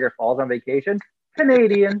 went to Niagara Falls on vacation,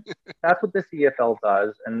 Canadian. That's what the CFL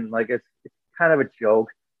does. And it's kind of a joke,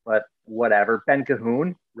 but whatever. Ben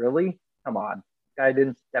Cahoon, really? Come on. This guy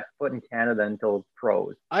didn't step foot in Canada until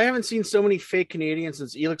pros. I haven't seen so many fake Canadians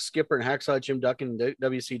since Elix Skipper and Hacksaw Jim Duggan in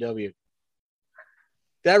WCW.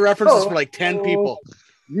 That reference is for like 10 people.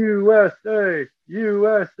 USA.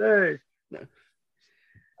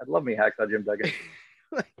 I'd love me Hacksaw Jim Duggan.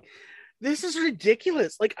 This is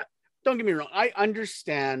ridiculous. Don't get me wrong. I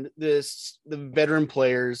understand this, the veteran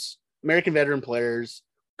players, American veteran players'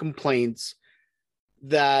 complaints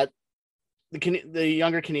that the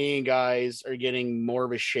younger Canadian guys are getting more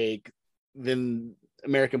of a shake than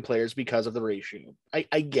American players because of the ratio.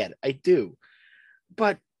 I get it. I do.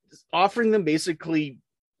 But offering them basically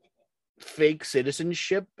fake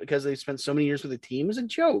citizenship because they spent so many years with the team is a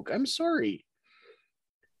joke. I'm sorry.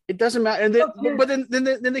 It doesn't matter. And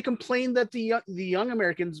then they complain that the young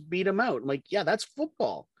Americans beat them out. I'm like, yeah, that's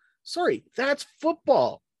football. Sorry, that's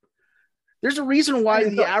football. There's a reason why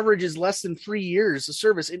the average is less than 3 years of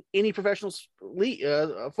service in any professional league,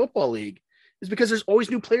 football league, is because there's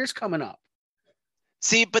always new players coming up.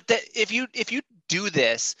 See, but if you do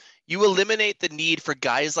this, you eliminate the need for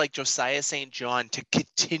guys like Josiah St. John to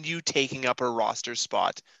continue taking up a roster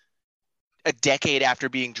spot a decade after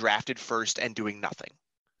being drafted first and doing nothing.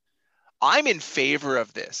 I'm in favor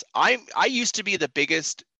of this. I used to be the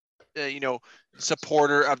biggest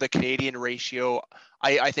supporter of the Canadian ratio.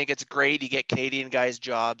 I think it's great. You get Canadian guys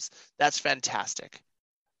jobs. That's fantastic.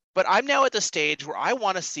 But I'm now at the stage where I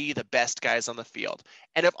want to see the best guys on the field.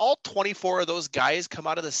 And if all 24 of those guys come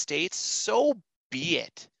out of the States, so be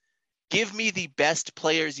it. Give me the best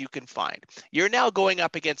players you can find. You're now going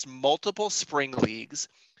up against multiple spring leagues.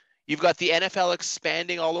 You've got the NFL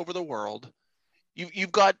expanding all over the world.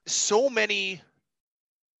 You've got so many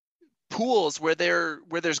pools where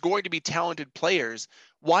there's going to be talented players.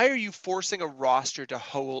 Why are you forcing a roster to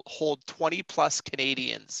hold 20 plus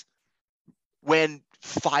Canadians when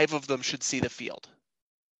 5 of them should see the field?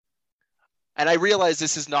 And I realize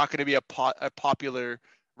this is not going to be a popular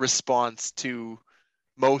response to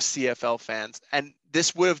most CFL fans. And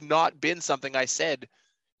this would have not been something I said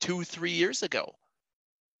 2-3 years ago.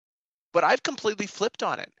 But I've completely flipped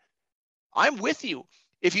on it. I'm with you.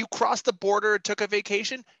 If you crossed the border and took a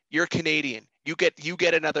vacation, you're Canadian. You get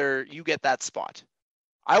that spot.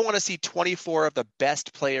 I want to see 24 of the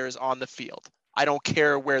best players on the field. I don't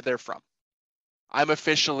care where they're from. I'm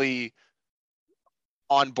officially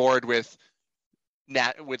on board with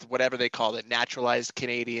whatever they call it, naturalized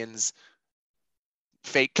Canadians,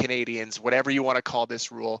 fake Canadians, whatever you want to call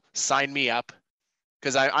this rule. Sign me up,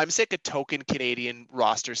 because I'm sick of token Canadian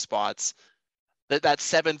roster spots. That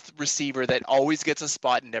 7th receiver that always gets a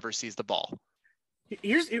spot and never sees the ball.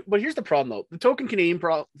 Here's the problem though. The token Canadian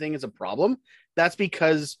thing is a problem. That's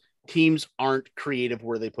because teams aren't creative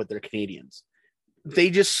where they put their Canadians. They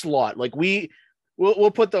just slot. Like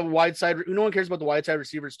we'll put the wide side. No one cares about the wide side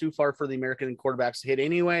receiver. It's too far for the American quarterbacks to hit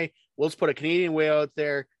anyway. We'll just put a Canadian way out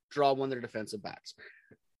there, draw one of their defensive backs.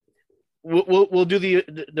 We'll do the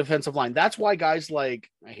defensive line. That's why guys like,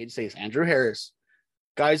 I hate to say this, Andrew Harris,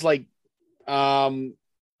 guys like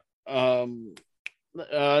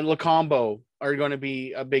Lacombo are going to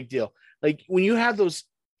be a big deal. Like when you have those,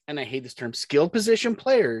 and I hate this term, skilled position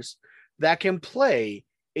players that can play,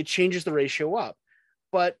 it changes the ratio up.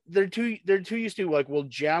 But they're too used to, like, we'll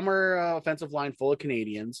jam our offensive line full of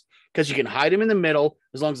Canadians because you can hide them in the middle.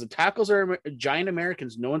 As long as the tackles are giant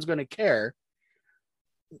Americans, no one's going to care.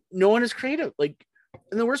 No one is creative. Like,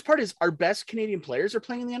 and the worst part is our best Canadian players are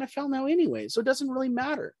playing in the NFL now anyway, so it doesn't really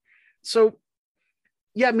matter. So,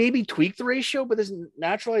 yeah, maybe tweak the ratio, but this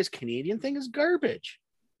naturalized Canadian thing is garbage.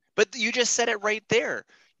 But you just said it right there.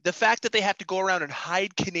 The fact that they have to go around and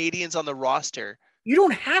hide Canadians on the roster. You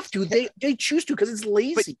don't have to. They choose to because it's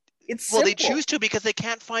lazy. But, it's simple. Well, they choose to because they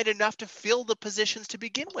can't find enough to fill the positions to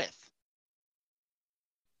begin with.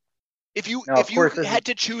 If you had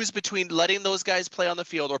to choose between letting those guys play on the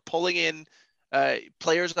field or pulling in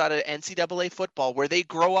players out of NCAA football, where they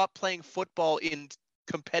grow up playing football in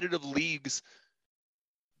competitive leagues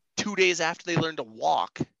 2 days after they learn to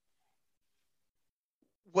walk,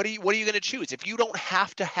 what are you going to choose? If you don't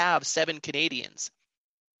have to have 7 Canadians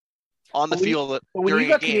on the field, but when you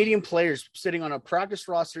got Canadian players sitting on a practice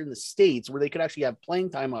roster in the States where they could actually have playing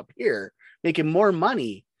time up here, making more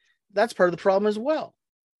money, that's part of the problem as well.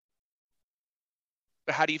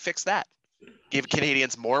 But how do you fix that? Give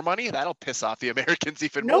Canadians more money? That'll piss off the Americans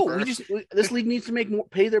even more. No, this league needs to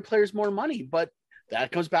pay their players more money, but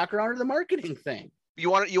that comes back around to the marketing thing. You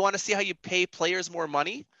want to see how you pay players more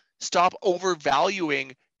money? Stop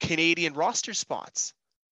overvaluing Canadian roster spots.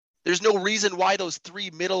 There's no reason why those 3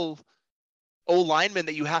 middle O linemen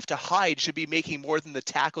that you have to hide should be making more than the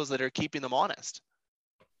tackles that are keeping them honest.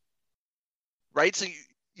 Right? So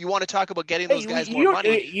you want to talk about getting those guys more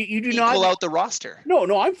money. You do equal not out the roster.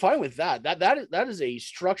 No, I'm fine with that. That is a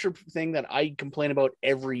structure thing that I complain about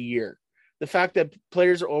every year. The fact that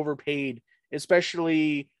players are overpaid,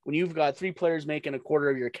 especially when you've got 3 players making a quarter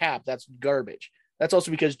of your cap, that's garbage. That's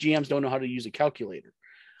also because GMs don't know how to use a calculator.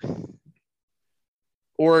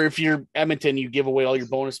 Or if you're Edmonton, you give away all your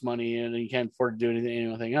bonus money and you can't afford to do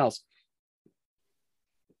anything else.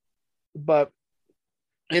 But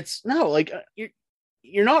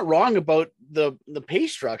you're not wrong about the pay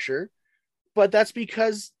structure, but that's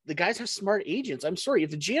because the guys have smart agents. I'm sorry,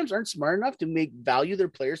 if the GMs aren't smart enough to value their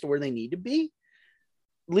players to where they need to be,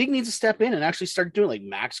 league needs to step in and actually start doing like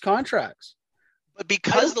max contracts. But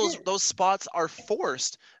because those spots are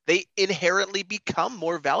forced, they inherently become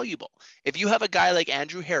more valuable. If you have a guy like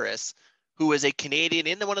Andrew Harris, who is a Canadian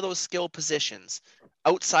in one of those skill positions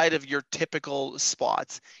outside of your typical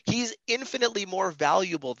spots, he's infinitely more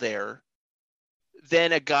valuable there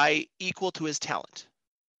than a guy equal to his talent.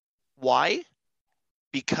 Why?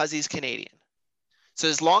 Because he's Canadian. So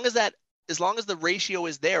as long as the ratio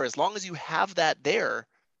is there, as long as you have that there,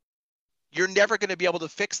 you're never going to be able to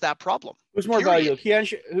fix that problem. Who's more valuable?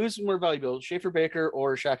 Who's more valuable, Schaefer Baker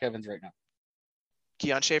or Shaq Evans right now?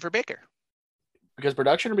 Keon Schaefer Baker. Because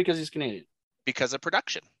production or because he's Canadian? because of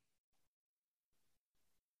production.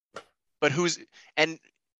 But and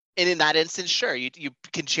in that instance, sure, you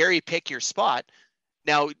can cherry pick your spot.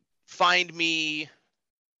 Now find me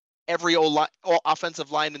every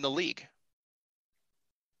offensive line in the league.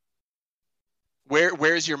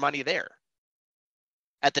 Where's your money there?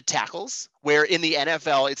 At the tackles, where in the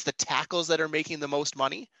NFL it's the tackles that are making the most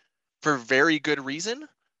money for very good reason.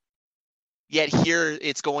 Yet here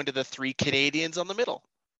it's going to the 3 Canadians on the middle.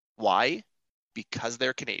 Why? Because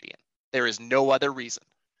they're Canadian. There is no other reason.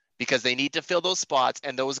 Because they need to fill those spots,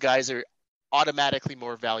 and those guys are automatically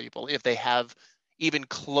more valuable if they have even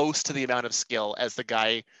close to the amount of skill as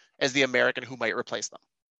the American who might replace them.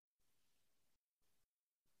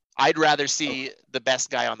 I'd rather see the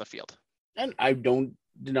best guy on the field. And I don't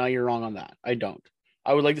deny you're wrong on that. I don't.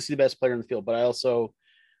 I would like to see the best player in the field, but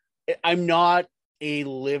I'm not a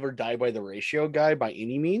live or die by the ratio guy by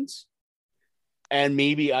any means. And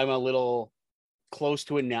maybe I'm a little close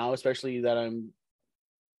to it now, especially that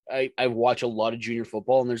I watch a lot of junior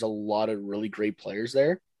football and there's a lot of really great players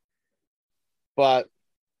there. But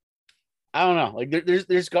I don't know. Like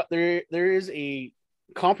there is a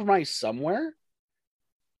compromise somewhere.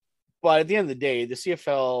 But at the end of the day, the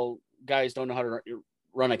CFL guys don't know how to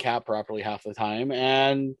run a cap properly half the time.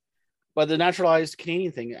 But the naturalized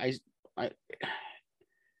Canadian thing,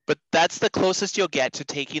 But that's the closest you'll get to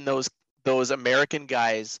taking those American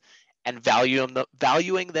guys and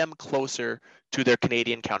valuing them closer to their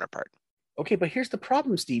Canadian counterpart. Okay, but here's the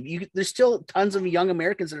problem, Steve. There's still tons of young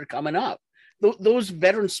Americans that are coming up. Those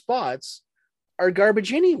veteran spots are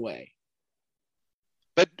garbage anyway.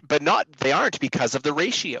 But they aren't because of the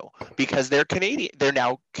ratio, because they're Canadian. They're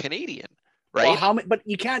now Canadian, right? Well, but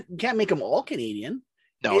you can't make them all Canadian.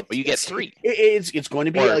 No, but you get 3. It's going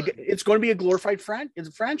to be it's going to be a glorified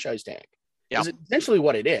franchise tag. Yeah, is essentially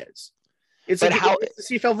what it is. It's the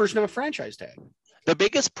CFL version of a franchise tag. The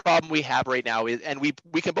biggest problem we have right now is, and we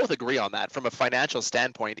can both agree on that from a financial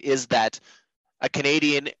standpoint, is that a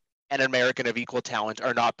Canadian and an American of equal talent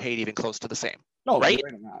are not paid even close to the same. No, right?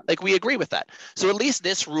 Like we agree with that. So at least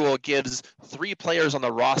this rule gives 3 players on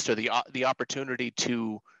the roster the opportunity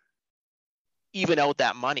to even out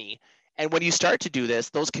that money. And when you start to do this,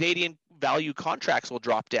 those Canadian value contracts will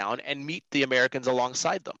drop down and meet the Americans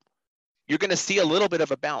alongside them. You're going to see a little bit of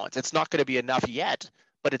a balance. It's not going to be enough yet,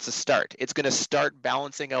 but it's a start. It's going to start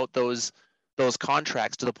balancing out those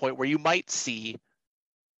contracts to the point where you might see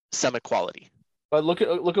some equality. But look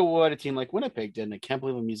at what a team like Winnipeg did, and I can't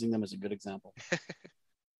believe I'm using them as a good example.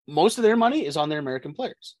 Most of their money is on their American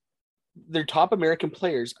players. Their top American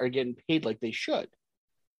players are getting paid like they should.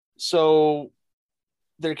 So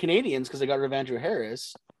their Canadians, because they got rid of Andrew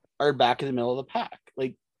Harris, are back in the middle of the pack.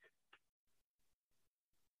 Like,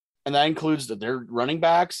 and that includes their running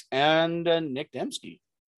backs and Nick Dembski.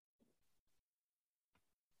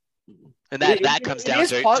 And that comes down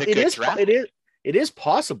to good draft. It is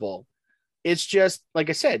possible. It's just, like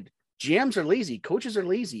I said, GMs are lazy. Coaches are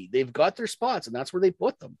lazy. They've got their spots, and that's where they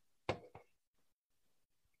put them.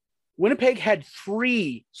 Winnipeg had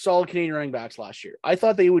 3 solid Canadian running backs last year. I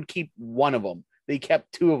thought they would keep one of them. They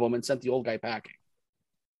kept 2 of them and sent the old guy packing.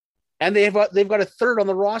 And they've got a third on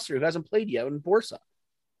the roster who hasn't played yet in Borsa.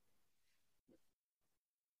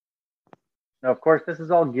 Now, of course, this is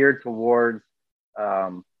all geared towards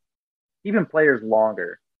even players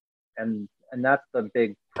longer. And that's the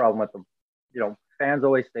big problem with the fans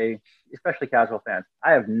always say, especially casual fans,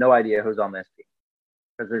 I have no idea who's on this team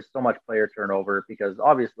because there's so much player turnover because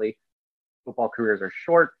obviously football careers are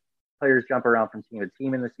short. Players jump around from team to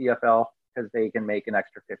team in the CFL because they can make an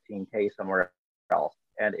extra $15K somewhere else.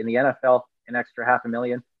 And in the NFL, an extra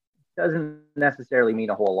 $500,000 doesn't necessarily mean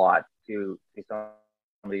a whole lot to some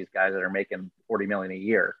of these guys that are making $40 million a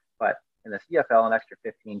year. But in the CFL, an extra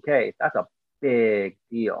 $15K, that's a big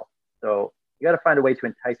deal. So you got to find a way to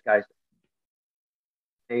entice guys to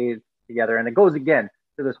stay together. And it goes again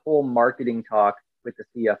to this whole marketing talk with the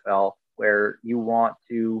CFL where you want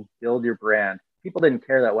to build your brand. People didn't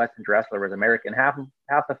care that Weston Dressler was American. Half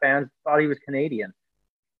the fans thought he was Canadian.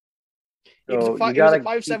 So he was a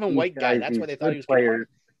 5'7" white guy. That's why they thought he was players.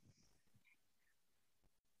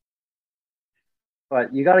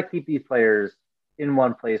 But you got to keep these players in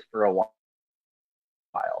one place for a while.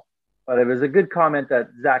 But it was a good comment that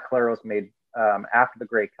Zach Claros made after the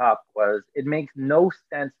Grey Cup was it makes no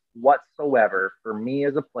sense whatsoever for me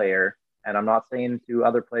as a player, and I'm not saying to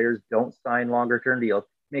other players don't sign longer term deals.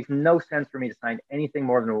 It makes no sense for me to sign anything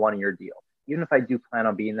more than a 1-year deal, even if I do plan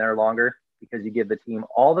on being there longer, because you give the team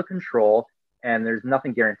all the control and there's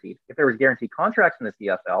nothing guaranteed. If there was guaranteed contracts in the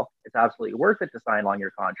CFL, it's absolutely worth it to sign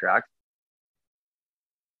long-year contracts.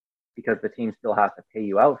 because the team still has to pay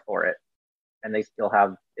you out for it, and they still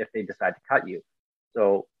have if they decide to cut you.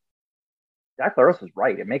 So Jack LaRosa is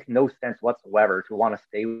right. It makes no sense whatsoever to want to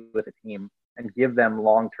stay with a team and give them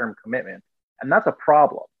long-term commitment, and that's a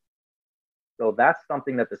problem. So that's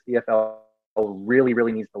something that the CFL really,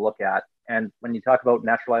 really needs to look at. And when you talk about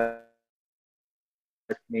naturalized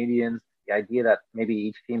Canadians, the idea that maybe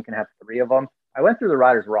each team can have 3 of them. I went through the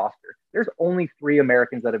Riders roster. There's only 3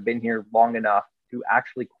 Americans that have been here long enough to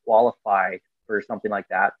actually qualify for something like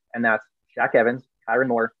that. And that's Shaq Evans, Kyron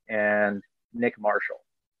Moore, and Nick Marshall.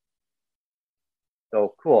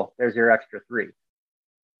 So cool. There's your extra 3.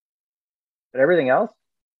 But everything else,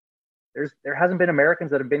 there hasn't been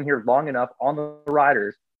Americans that have been here long enough on the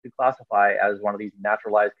Riders to classify as one of these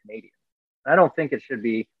naturalized Canadians. And I don't think it should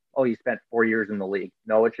be, oh, you spent 4 years in the league.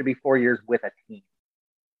 No, it should be 4 years with a team.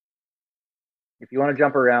 If you want to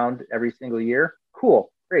jump around every single year,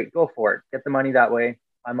 cool, great, go for it. Get the money that way.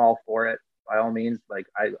 I'm all for it. By all means, like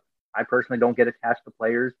I personally don't get attached to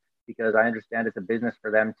players because I understand it's a business for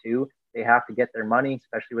them too. They have to get their money,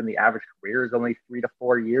 especially when the average career is only 3 to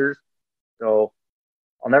 4 years. So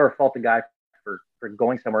I'll never fault the guy for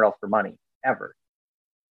going somewhere else for money, ever.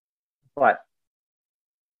 But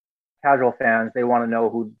casual fans, they want to know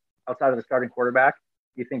who, outside of the starting quarterback,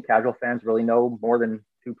 do you think casual fans really know more than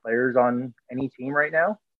 2 players on any team right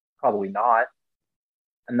now? Probably not.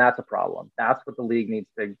 And that's a problem. That's what the league needs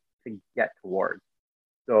to get towards.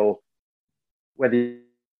 So whether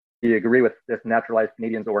you agree with this naturalized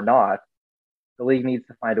Canadians or not, the league needs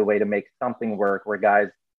to find a way to make something work where guys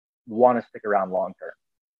want to stick around long term.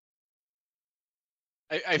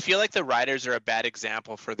 I feel like the Riders are a bad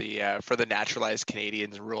example for the naturalized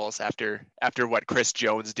Canadians rules after what Chris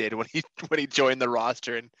Jones did when he joined the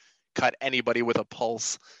roster and cut anybody with a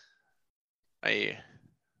pulse.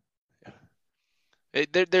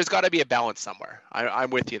 There's got to be a balance somewhere. I'm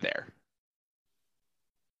with you there.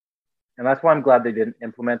 And that's why I'm glad they didn't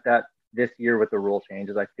implement that this year with the rule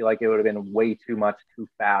changes. I feel like it would have been way too much, too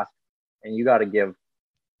fast. And you got to give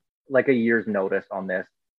like a year's notice on this,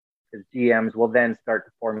 because GMs will then start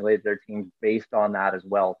to formulate their teams based on that as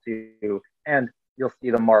well too. And you'll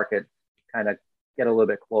see the market kind of get a little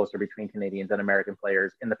bit closer between Canadians and American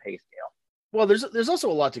players in the pay scale. Well, there's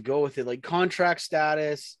also a lot to go with it, like contract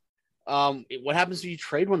status. What happens if you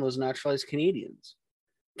trade one of those naturalized Canadians?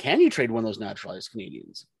 Can you trade one of those naturalized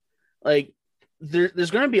Canadians? Like, there's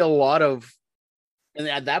going to be a lot of, and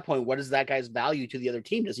at that point, what is that guy's value to the other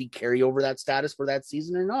team? Does he carry over that status for that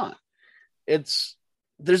season or not? There's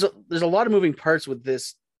a lot of moving parts with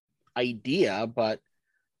this idea, but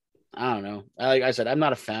I don't know. Like I said, I'm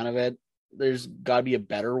not a fan of it. There's got to be a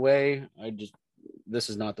better way. This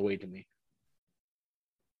is not the way to me.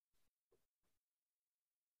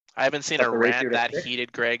 I haven't seen a rant that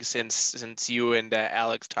heated, Greg, since you and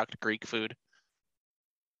Alex talked Greek food.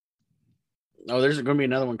 Oh, there's going to be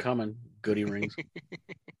another one coming. Goody rings.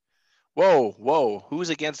 Whoa.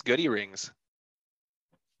 Who's against goody rings?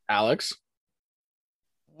 Alex.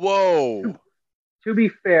 Whoa. To be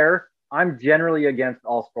fair, I'm generally against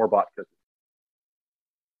all store-bought cookies.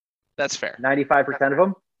 That's fair. 95% of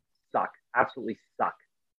them suck. Absolutely suck.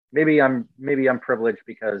 Maybe I'm privileged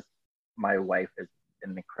because my wife is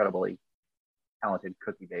an incredibly talented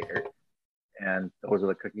cookie baker, and those are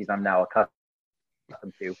the cookies I'm now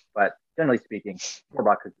accustomed to. But generally speaking,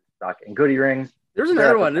 store-bought cookies suck. And goody rings. There's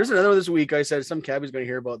another one this week. I said some cabbie's going to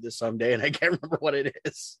hear about this someday, and I can't remember what it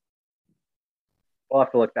is. We'll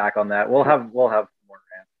have to look back on that. We'll have more rants.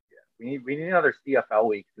 Yeah. We need another CFL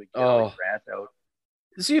week so we can rant out.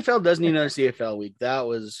 The CFL does need another CFL week. That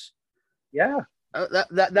was that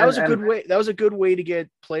was a good way. That was a good way to get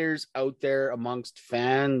players out there amongst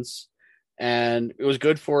fans, and it was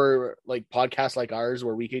good for like podcasts like ours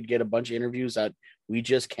where we could get a bunch of interviews that we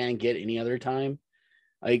just can't get any other time.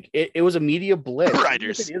 Like it was a media blitz.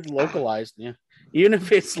 Riders. Even if it is localized, yeah. Even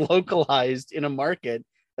if it's localized in a market,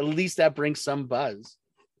 at least that brings some buzz.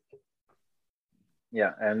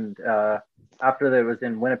 Yeah, and after it was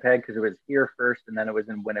in Winnipeg, because it was here first, and then it was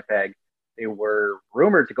in Winnipeg, they were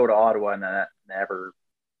rumored to go to Ottawa, and that never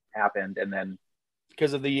happened. And then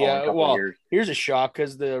because of the here's a shock,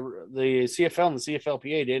 because the CFL and the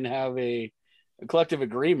CFLPA didn't have a collective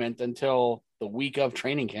agreement until the week of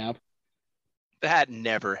training camp. That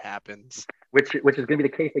never happens. Which is going to be the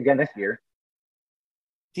case again this year.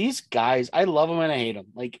 These guys, I love them and I hate them.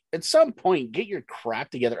 Like, at some point, get your crap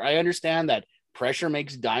together. I understand that pressure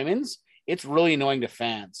makes diamonds. It's really annoying to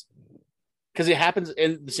fans because it happens,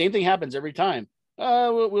 and the same thing happens every time.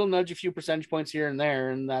 We'll nudge a few percentage points here and there,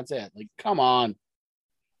 and that's it. Like, come on.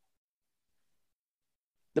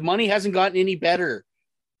 The money hasn't gotten any better.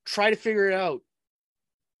 Try to figure it out.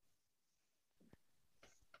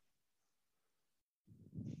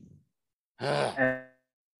 And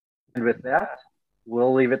with that,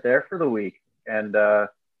 we'll leave it there for the week. And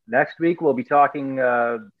next week, we'll be talking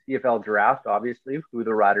CFL draft, obviously, who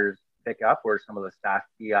the Riders pick up, where some of the staff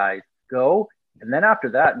guys go. And then after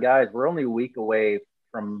that, guys, we're only a week away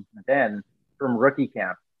from rookie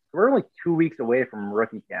camp. We're only 2 weeks away from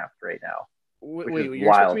rookie camp right now. Wait, you're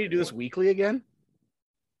expecting me to do this weekly again?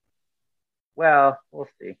 Well, we'll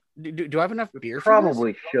see. Do I have enough beer for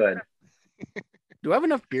Probably should. Do I have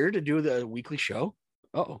enough beer to do the weekly show?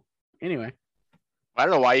 Oh, anyway. I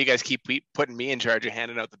don't know why you guys keep putting me in charge of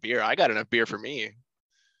handing out the beer. I got enough beer for me. I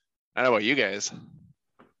don't know about you guys.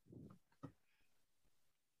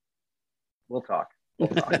 We'll talk.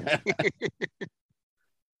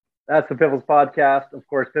 That's the Piffles Podcast. Of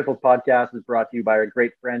course, Piffles Podcast is brought to you by our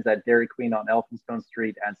great friends at Dairy Queen on Elphinstone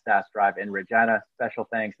Street and Stas Drive in Regina. Special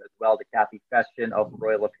thanks as well to Kathy Festian of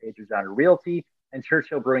Royal LePage Regina Realty and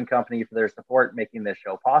Churchill Brewing Company for their support making this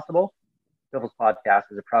show possible. Piffles Podcast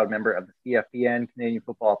is a proud member of the CFPN, Canadian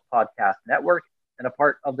Football Podcast Network, and a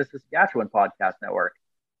part of the Saskatchewan Podcast Network.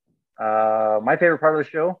 My favorite part of the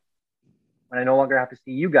show, when I no longer have to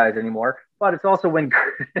see you guys anymore, but it's also when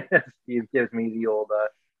Steve gives me the old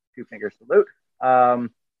two-finger salute.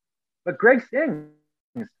 But Greg sings,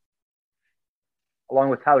 along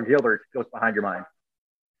with Tyler Gilbert, goes behind your mind.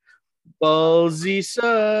 Ballsy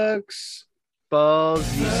sucks. Ballsy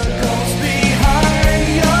sucks.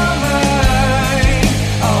 Behind your mind.